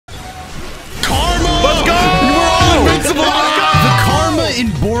in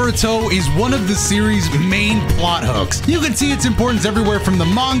Boruto is one of the series' main plot hooks. You can see its importance everywhere from the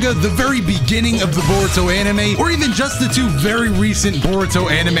manga, the very beginning of the Boruto anime, or even just the 2 very recent Boruto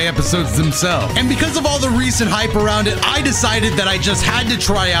anime episodes themselves. And because of all the recent hype around it, I decided that I just had to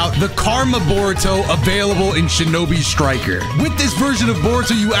try out the Karma Boruto available in Shinobi Striker. With this version of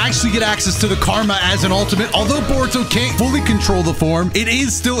Boruto, you actually get access to the Karma as an ultimate. Although Boruto can't fully control the form, it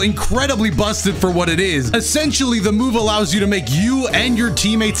is still incredibly busted for what it is. Essentially, the move allows you to make you and your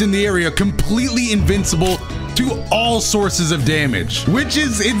teammates in the area completely invincible to all sources of damage, which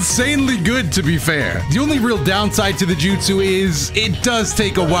is insanely good, to be fair. The only real downside to the jutsu is it does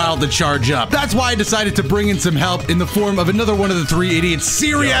take a while to charge up. That's why I decided to bring in some help in the form of another one of the 3 idiots,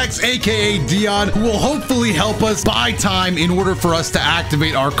 Seereax, aka Dion, who will hopefully help us buy time in order for us to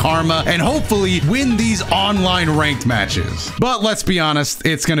activate our karma and hopefully win these online ranked matches. But let's be honest,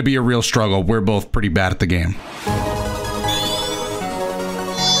 it's gonna be a real struggle. We're both pretty bad at the game.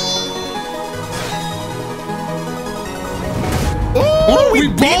 Oh, we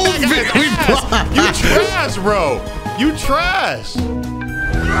both You trash, bro. You trash.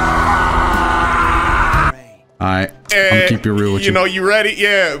 Alright, I'm gonna keep it real with you. You know, you ready?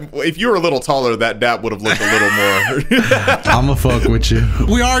 Yeah. If you were a little taller, that dap would have looked a little more. I'ma fuck with you.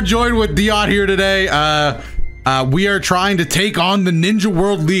 We are joined with Dion here today. We are trying to take on the Ninja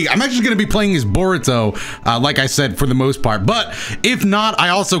World League. I'm actually going to be playing as Boruto, like I said, for the most part. But if not, I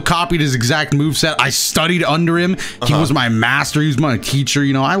also copied his exact moveset. I studied under him. He was my master. He was my teacher.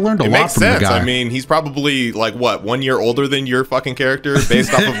 You know, I learned a lot from the guy. I mean, he's probably like, what, 1 year older than your fucking character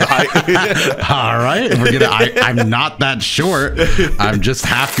based off of the height? All right. I'm not that short. I'm just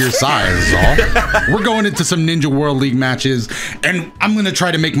half your size, is all. We're going into some Ninja World League matches, and I'm going to try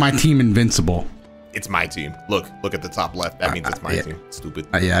to make my team invincible. It's my team. Look at the top left. That means it's my team. Stupid.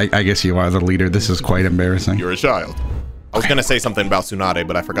 Yeah, I guess you are the leader. This is quite embarrassing. You're a child. I was gonna say something about Tsunade,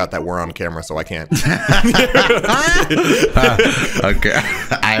 but I forgot that we're on camera, so I can't. Okay.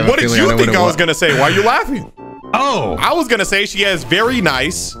 What did you think I was gonna say? Why are you laughing? Oh, I was gonna say she has very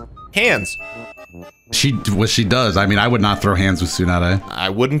nice hands. She does. I mean, I would not throw hands with Tsunade. I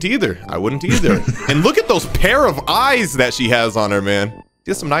wouldn't either. I wouldn't either. And look at those pair of eyes that she has on her, man.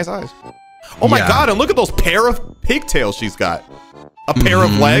 She has some nice eyes. Oh my God, and look at those pair of pigtails she's got. A pair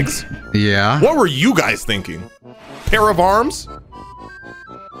of legs. Yeah. What were you guys thinking? Pair of arms?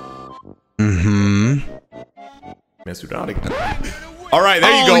 Man, All right,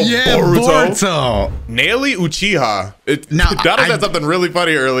 there you go, yeah, Boruto. Naily Uchiha. Dada said something really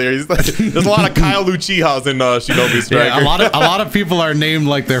funny earlier. He's like, there's a lot of Kyle Uchihas in Shinobi Striker. Yeah, a lot of people are named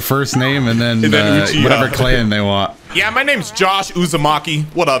like their first name and then whatever clan they want. Yeah, my name's Josh Uzumaki.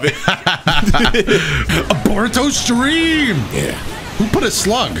 What of it? A Boruto stream. Yeah. Who put a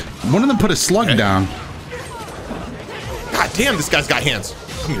slug? One of them put a slug down. God damn, this guy's got hands.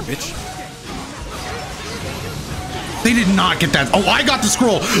 Come here, bitch. They did not get that. Oh, I got the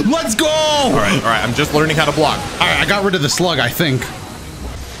scroll. Let's go. All right. I'm just learning how to block. All right, I got rid of the slug, I think.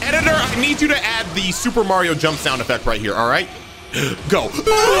 Editor, I need you to add the Super Mario jump sound effect right here, all right? Go.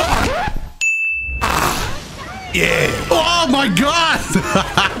 Yeah. Oh my God.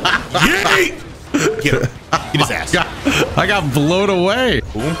 Yay. Get him. Get his ass. I got blown away.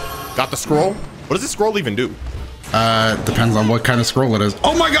 Ooh. Got the scroll. What does this scroll even do? Depends on what kind of scroll it is.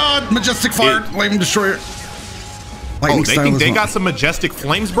 Oh my God. Majestic fire. Flame destroyer. Oh, they think they got some majestic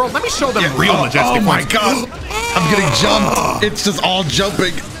flames, bro? Let me show them real majestic flames. Oh my God. I'm getting jumped. It's just all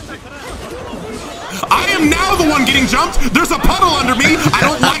jumping. I am now the one getting jumped. There's a puddle under me. I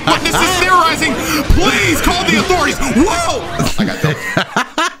don't like what this is theorizing. Please call the authorities. Whoa! I got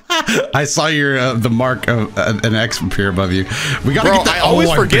jumped. I saw your the mark of an X appear above you. We gotta get that. I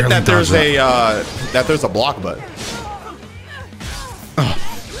always forget that there's a block button.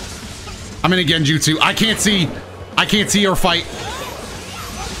 I'm in a genjutsu. I can't see or fight.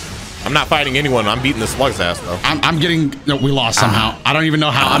 I'm not fighting anyone. I'm beating the slug's ass though. I'm getting. No, we lost somehow. I don't even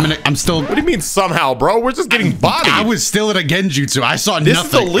know how. I'm still. What do you mean somehow, bro? We're just getting bodied. I was still in a genjutsu. I saw this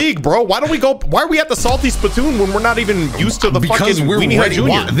nothing. This is a league, bro. Why don't we go? Why are we at the salty spittoon when we're not even used to the fucking Weenie Head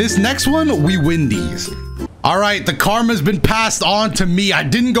Junior? This next one, we win these. All right, the karma's been passed on to me. I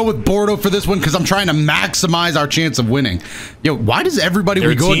didn't go with Boruto for this one because I'm trying to maximize our chance of winning. Yo, why does everybody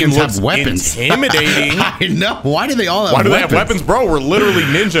we go against have weapons? Intimidating. I know. Why do they all have weapons? Why do they have weapons, bro? We're literally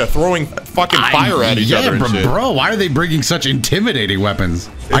ninja throwing fucking fire at each other and shit. Bro, why are they bringing such intimidating weapons?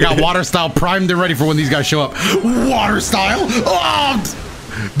 I got water style primed and ready for when these guys show up. Water style? Oh!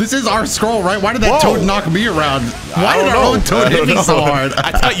 This is our scroll, right? Why did that toad knock me around? Why did our own toad hit me so hard?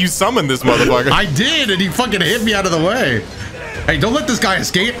 I thought you summoned this motherfucker. I did, and he fucking hit me out of the way. Hey, don't let this guy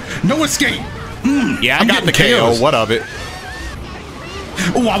escape. No escape. Yeah, I got the KO. What of it?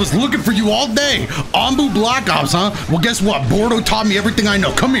 Oh, I was looking for you all day. Ambu Black Ops, huh? Well, guess what? Boruto taught me everything I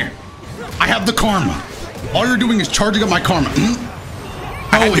know. Come here. I have the karma. All you're doing is charging up my karma.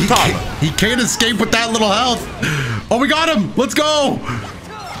 Oh, he can't escape with that little health. Oh, we got him. Let's go.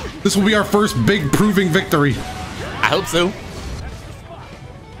 This will be our first big proving victory. I hope so.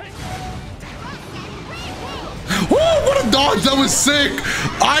 Woo, what a dodge. That was sick.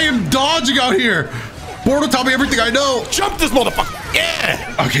 I am dodging out here. Boruto taught me everything I know. Jump this motherfucker.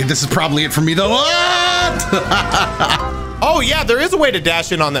 Yeah. Okay, this is probably it for me, though. What? Oh, yeah, there is a way to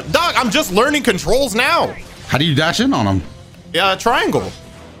dash in on them. Dog, I'm just learning controls now. How do you dash in on them? Yeah, triangle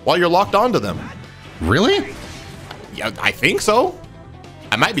while you're locked onto them. Really? Yeah, I think so.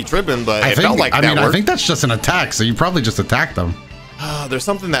 I might be tripping, but it felt like that worked. I think that's just an attack, so you probably just attacked them. There's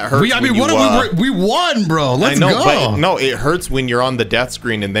something that hurts. We won, bro. Let's go. But no, it hurts when you're on the death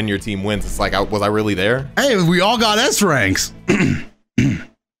screen and then your team wins. It's like, was I really there? Hey, we all got S ranks.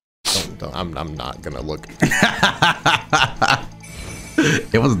 I'm not gonna look.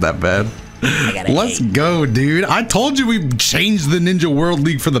 It wasn't that bad. Let's go, dude. I told you we changed the Ninja World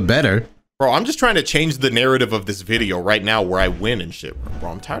League for the better. Bro, I'm just trying to change the narrative of this video right now where I win and shit. Bro,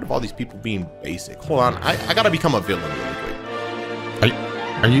 I'm tired of all these people being basic. Hold on, I gotta become a villain really quick.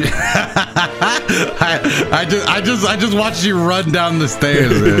 Are you? I just watched you run down the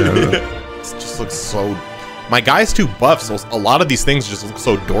stairs. It just looks so. My guy's too buff, so a lot of these things just look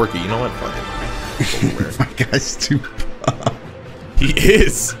so dorky. You know what? Fuck it. My guy's too buff. He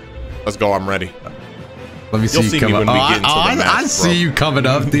is. Let's go. I'm ready. Let me see you come up. I see you coming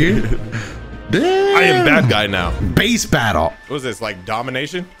up, dude. Damn. I am bad guy now. Base battle. What is this, like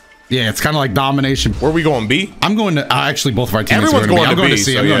domination? Yeah, it's kind of like domination. Where are we going, B? I'm going to, actually, both of our teammates Everyone's going to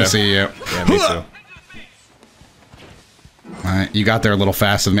B. I'm going to see you. Yeah, me too. All right, you got there a little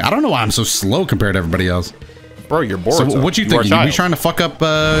faster than me. I don't know why I'm so slow compared to everybody else. Bro, you're bored. So what you think? You be trying to fuck up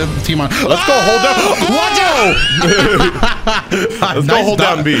the team on? Let's go hold down. Watch out! Let's go hold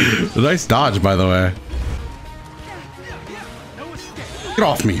down B. Nice dodge, by the way. Get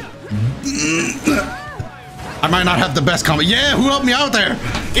off me. I might not have the best combo. Yeah, who helped me out there?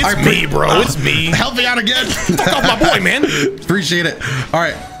 It's me, bro. It's me. Help me out again. Fuck off my boy, man. Appreciate it. All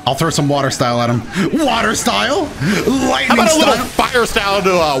right, I'll throw some water style at him. Water style? Lightning How about style? a little fire style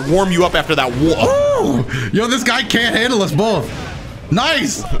to warm you up after that war? Ooh, yo, this guy can't handle us both.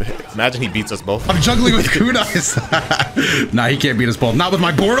 Nice. Imagine he beats us both. I'm juggling with kunais. Nah, he can't beat us both. Not with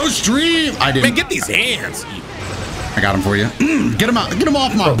my Boruto stream. I didn't. Man, get these hands. I got him for you. Get him out. Get him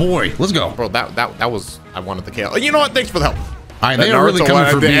off my boy. Let's go. Bro, that was, I wanted the KO. You know what? Thanks for the help. All right, they are really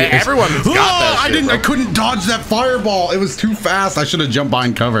coming for me. Everyone's got that shit, I couldn't dodge that fireball. It was too fast. I should have jumped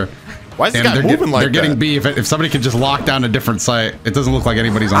behind cover. Why is this guy moving like that? They're getting B. If somebody could just lock down a different site, it doesn't look like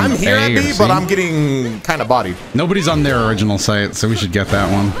anybody's on A. I'm here at B, but I'm getting kind of bodied. Nobody's on their original site, so we should get that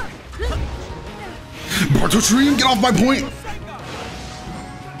one. Boruto stream, get off my point.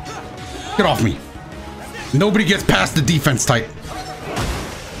 Get off me. Nobody gets past the defense type.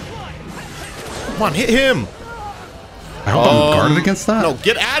 Come on, hit him. I hope I'm guarded against that. No,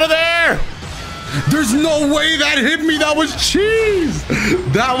 get out of there. There's no way that hit me. That was cheese.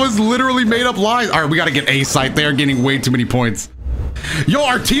 That was literally made up lies. All right, we got to get A site. They're getting way too many points. Yo,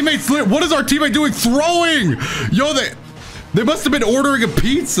 our teammates, what is our teammate doing? Throwing. Yo, they must have been ordering a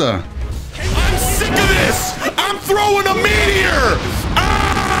pizza. I'm sick of this. I'm throwing a meteor.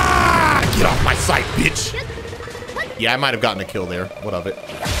 Ah! Get off my site, bitch. Yeah, I might have gotten a kill there. What of it?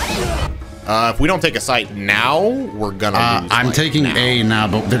 If we don't take a site now, we're gonna lose. I'm taking A now,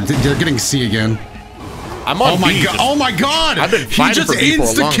 but they're getting C again. I'm on B. Oh my god! I've been fighting for B for a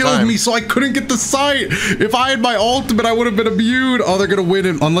long time. He just insta-killed me, so I couldn't get the site. If I had my ultimate, I would have been immune. Oh, they're gonna win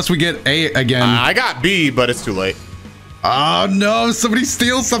it unless we get A again. I got B, but it's too late. Oh no! Somebody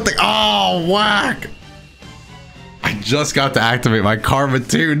steals something. Oh, whack! I just got to activate my karma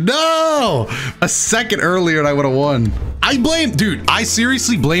too. No! A second earlier and I would have won. I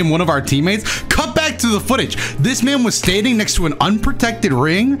seriously blame one of our teammates. Cut back to the footage. This man was standing next to an unprotected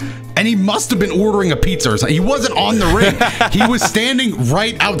ring and he must have been ordering a pizza or something. He wasn't on the ring. He was standing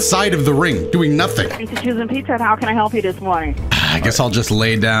right outside of the ring doing nothing. Thanks for choosing pizza. How can I help you this morning? I guess I'll just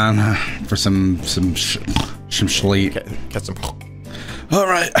lay down for some sleep. Get some. All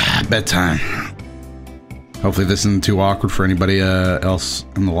right, bedtime. Hopefully this isn't too awkward for anybody else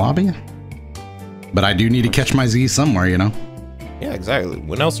in the lobby. But I do need to catch my Z somewhere, you know? Yeah, exactly.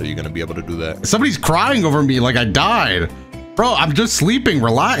 When else are you going to be able to do that? Somebody's crying over me like I died. Bro, I'm just sleeping.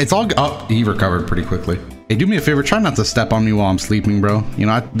 Relax. It's all... Oh, he recovered pretty quickly. Hey, do me a favor. Try not to step on me while I'm sleeping, bro. You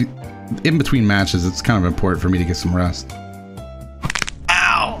know, in between matches, it's kind of important for me to get some rest.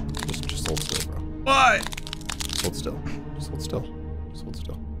 Ow! Just hold still, bro. What? Just hold still. Just hold still. Just hold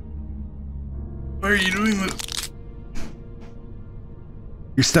still. Why are you doing this?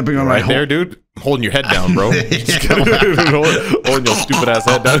 You're stepping on right there, dude. I'm holding your head down, bro. Holding your stupid ass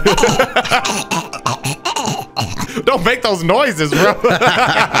head down. Don't make those noises, bro.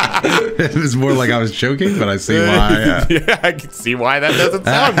 It was more like I was choking, but I see why. Yeah, I can see why that doesn't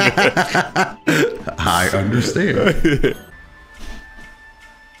sound good. I understand.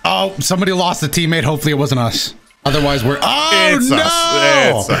 Oh, somebody lost a teammate. Hopefully it wasn't us. Otherwise, we're... Oh, it's no!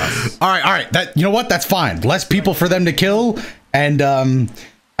 Us. It's us. All right. That, you know what? That's fine. Less people for them to kill. And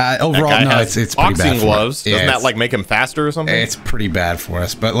overall, no, it's pretty bad boxing for gloves. Yeah, Doesn't that like make him faster or something? It's pretty bad for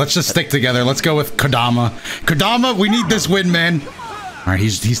us. But let's just stick together. Let's go with Kodama. Kodama, we need this win, man. All right,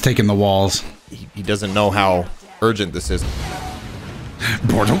 he's taking the walls. He doesn't know how urgent this is.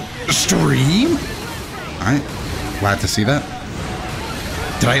 Boruto stream. All right, glad to see that.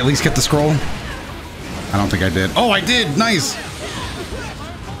 Did I at least get the scroll? I don't think I did. Oh, I did. Nice.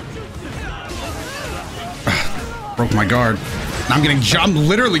 Broke my guard. I'm getting jumped. I'm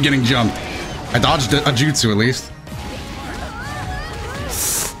literally getting jumped. I dodged a jutsu at least.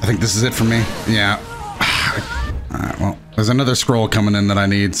 I think this is it for me. Yeah. All right, well, there's another scroll coming in that I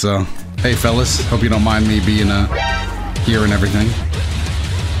need, so... Hey, fellas. Hope you don't mind me being here and everything.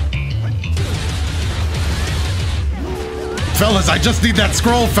 Fellas, I just need that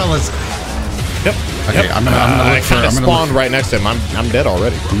scroll, fellas. Yep. Okay, yep. I'm gonna look for it. I spawned right next to him. I'm dead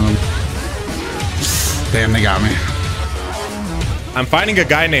already. Damn, they got me. I'm fighting a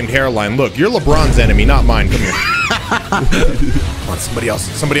guy named Hairline. Look, you're LeBron's enemy, not mine. Come here. Come on, somebody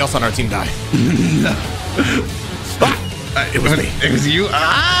else on our team die. It was me. It was you.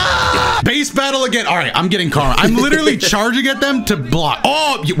 Ah! Base battle again. All right, I'm getting karma. I'm literally charging at them to block.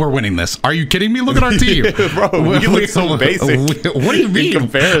 Oh, we're winning this. Are you kidding me? Look at our team. Yeah, bro, you look so basic. What do you mean? In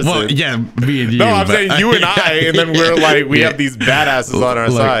comparison. Well, yeah, me and you. No, I'm saying you and I, and then we're like, we have these badasses on our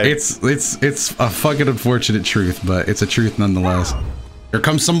side. It's a fucking unfortunate truth, but it's a truth nonetheless. Here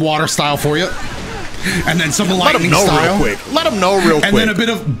comes some water style for you. And then some lightning style. Let him know real quick. And then a bit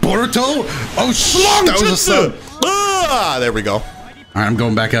of Boruto. Oh, that was a sub. Ah, there we go. All right, I'm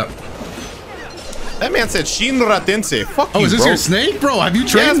going back up. That man said Shinratense. Fuck you, is this bro. your snake, bro? Have you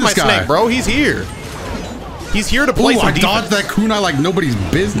trained this guy? Snake, bro. He's here. He's here to play some I dodged that kunai like nobody's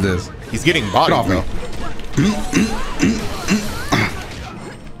business. He's getting bodied, off bro.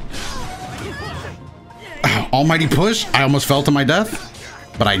 Almighty push. I almost fell to my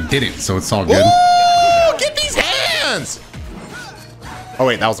death, but I didn't, so it's all good. Ooh, get these hands! Oh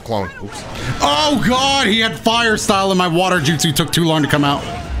wait, that was a clone. Oops. Oh god, he had fire style and my water jutsu took too long to come out.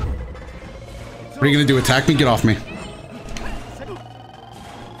 What are you gonna do? Attack me? Get off me.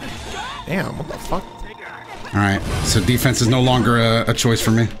 Damn, what the fuck? Alright, so defense is no longer a choice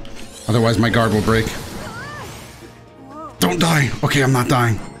for me. Otherwise my guard will break. Don't die. Okay, I'm not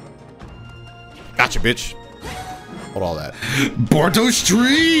dying. Gotcha, bitch. Hold all that. Boruto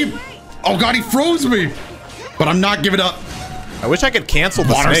stream! Oh god, he froze me! But I'm not giving up. I wish I could cancel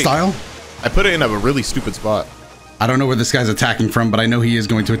the water snake. style? I put it in a really stupid spot. I don't know where this guy's attacking from, but I know he is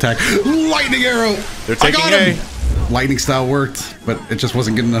going to attack. Lightning arrow! They're taking I got him! Lightning style worked, but it just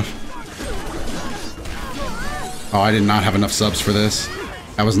wasn't good enough. Oh, I did not have enough subs for this.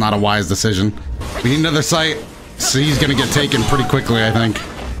 That was not a wise decision. We need another site. C's gonna get taken pretty quickly, I think.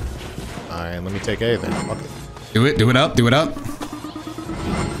 Alright, let me take A then. Fuck it. Do it up, do it up.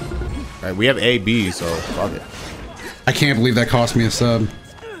 Alright, we have A, B, so fuck it. I can't believe that cost me a sub.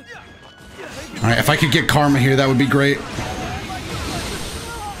 Alright, if I could get karma here, that would be great.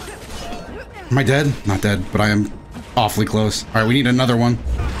 Am I dead? Not dead, but I am awfully close. Alright, we need another one.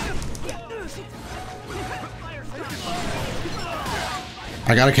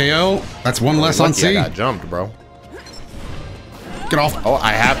 I got a KO. That's one less on C. I got jumped, bro. Get off. Oh,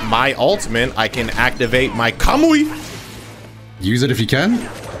 I have my ultimate. I can activate my Kamui. Use it if you can.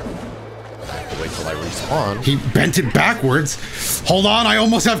 Wait till I respawn. He bent it backwards. Hold on, I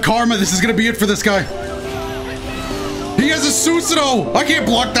almost have karma. This is gonna be it for this guy. He has a Susanoo. I can't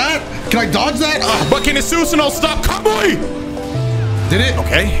block that. Can I dodge that? But can his Susanoo stop Kamui? Did it?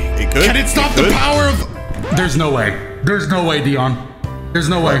 Okay, it could. Can it stop the power of... There's no way. There's no way, Dion. There's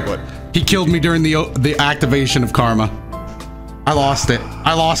no way. What? He killed me during the activation of karma. I lost it.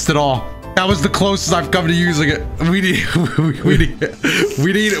 I lost it all. That was the closest I've come to using it. We need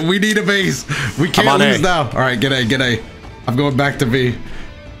a base. We can't lose now. All right, get A. I'm going back to B.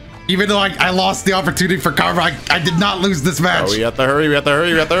 Even though I lost the opportunity for karma, I did not lose this match. Oh, we have to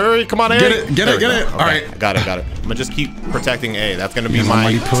hurry. Come on, A. Get it. Okay. All right. Got it. I'm gonna just keep protecting A. That's gonna be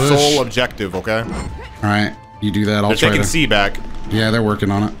my sole objective, okay? All right, you do that. I'll try to... They're taking C back. Yeah, they're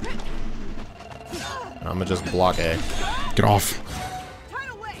working on it. I'm gonna just block A. Get off.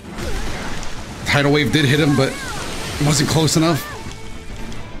 tidal wave did hit him, but it wasn't close enough.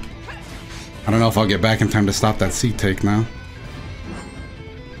 I don't know if I'll get back in time to stop that C take now.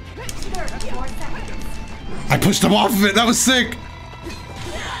 I pushed him off of it. That was sick.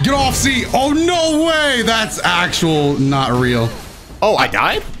 Get off, C. Oh, no way. That's actual, not real. Oh, I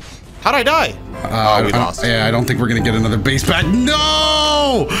died? How'd I die? Oh, we lost. Yeah, I don't think we're going to get another base back.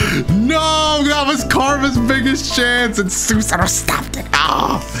 No! No! That was Karma's biggest chance, and Susanoo stopped it.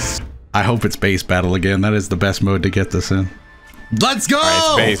 Ah! I hope it's base battle again. That is the best mode to get this in. Let's go!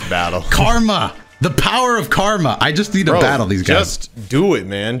 All right, it's base battle. Karma. The power of Karma. I just need to battle these guys. Just do it,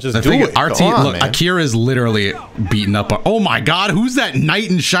 man. Just do it. RT, look, man. Akira is literally beating up. Oh my God, who's that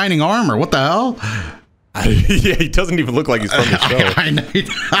knight in shining armor? What the hell? Yeah, he doesn't even look like he's from the show. I know.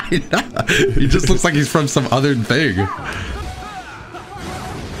 He just looks like he's from some other thing.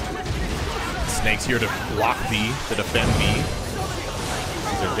 Snake's here to block B, to defend B.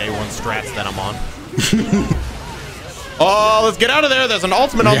 These are day one strats that I'm on. Oh, let's get out of there. There's an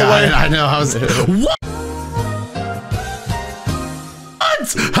ultimate on the way. I know. What?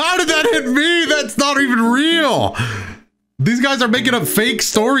 How did that hit me? That's not even real. These guys are making up fake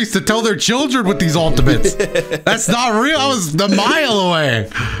stories to tell their children with these ultimates. That's not real. I was a mile away.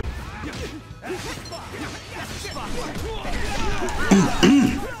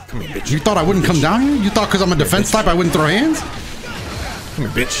 Come here, bitch. You thought I wouldn't come down here? You thought because I'm a defense type I wouldn't throw hands? Come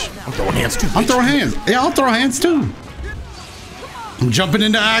here, bitch. I'm throwing hands too. I'm throwing hands. Yeah, I'll throw hands too. I'm jumping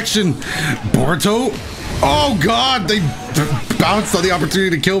into action. Boruto. Oh God, they bounced on the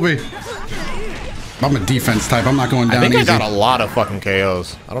opportunity to kill me. I'm a defense type. I'm not going down easy. I think I got a lot of fucking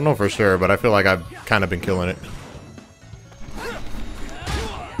KOs. I don't know for sure, but I feel like I've kind of been killing it.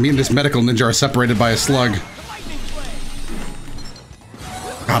 Me and this medical ninja are separated by a slug.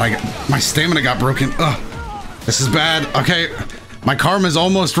 God, my stamina got broken. Ugh. This is bad. Okay. My karma's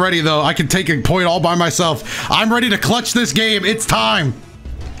almost ready, though. I can take a point all by myself. I'm ready to clutch this game. It's time.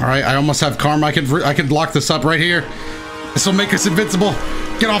 All right, I almost have karma. I could lock this up right here. This will make us invincible.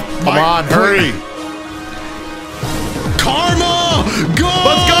 Get off. Come on, hurry. Karma, go!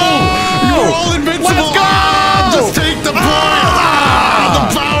 Let's go! You're all invincible. Let's go! Just take the point. The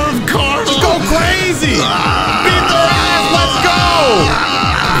power of karma. Just go crazy. Beat their ass. Let's go!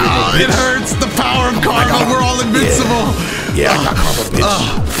 It hurts. The power of karma. We're all invincible. Yeah, I got karma,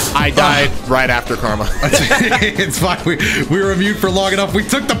 bitch. I died right after karma. It's fine. We were mute for long enough. We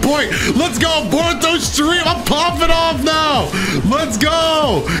took the point. Let's go, Boruto stream. I'm popping off now. Let's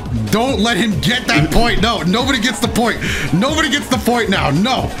go. Don't let him get that point. No, nobody gets the point. Nobody gets the point now.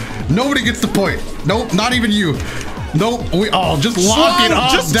 No, nobody gets the point. Nope, not even you. Nope. Just lock it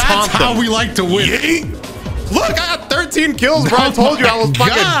up. Just That's how we like to win. Yeet. Look, I got 13 kills, bro. I told you I was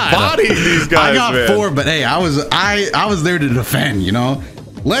fucking bodying these guys. I got 4, but hey, I was there to defend, you know?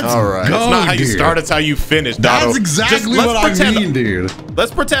 Let's go, It's not how you start, it's how you finish, Doto. That's exactly what I mean, dude.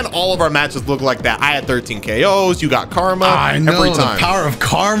 Let's pretend all of our matches look like that. I had 13 KOs, you got karma. I know, every time. The power of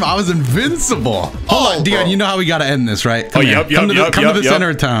karma. I was invincible. Hold on, Dion, you know how we gotta end this, right? Come here. Come to the center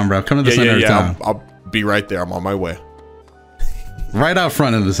of town, bro. Come to the center of town. I'll be right there. I'm on my way. Right out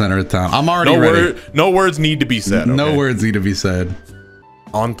front of the center of town. I'm already ready. No words need to be said. Okay? No words need to be said.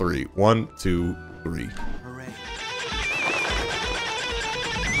 On 3. 1, 2, 3.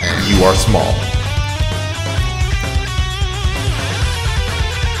 You are small.